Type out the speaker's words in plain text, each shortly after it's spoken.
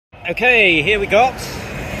Okay, here we got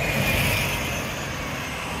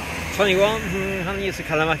 21 Chania to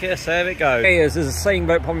Kalamaki, so there we go. Okay, there's a sailing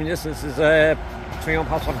boat probably distance. This is 21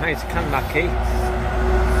 past 1 Chania to Kalamaki.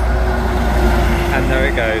 And there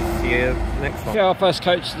we go, see you next one. Okay, our first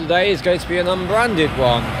coach today is going to be an unbranded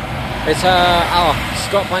one. It's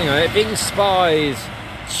Scott Bang on it, Bing Spies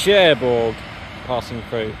Cherbourg passing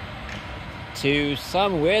through to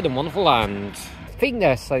some weird and wonderful land. I think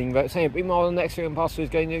they're sailing boats. Meanwhile, the next frequent passer is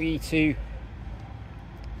going to be to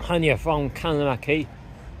Chania from Kalamaki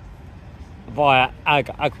via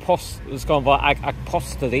it's gone via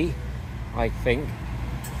Agpostoli, I think.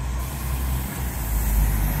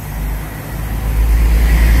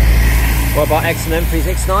 What about X and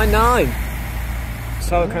M3699?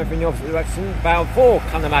 So coming from the opposite direction, bound for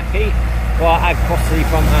Kalamaki via Agpostoli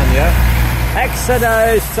from Chania.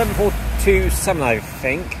 Exodus 7427, I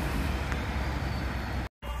think.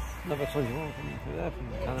 Number 21 coming through there from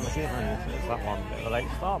Kalamaki, so it's that one, bit of a late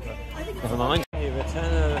start, but never mind. The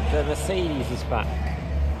return of the Mercedes is back.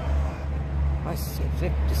 Nice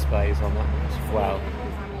zip displays on that as well.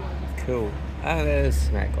 Cool. And there's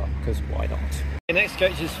Semiramis, because why not? The next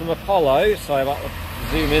coach is from Apollo, so I'll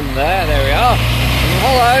zoom in there. There we are. From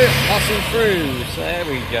Apollo, passing through. So there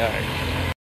we go.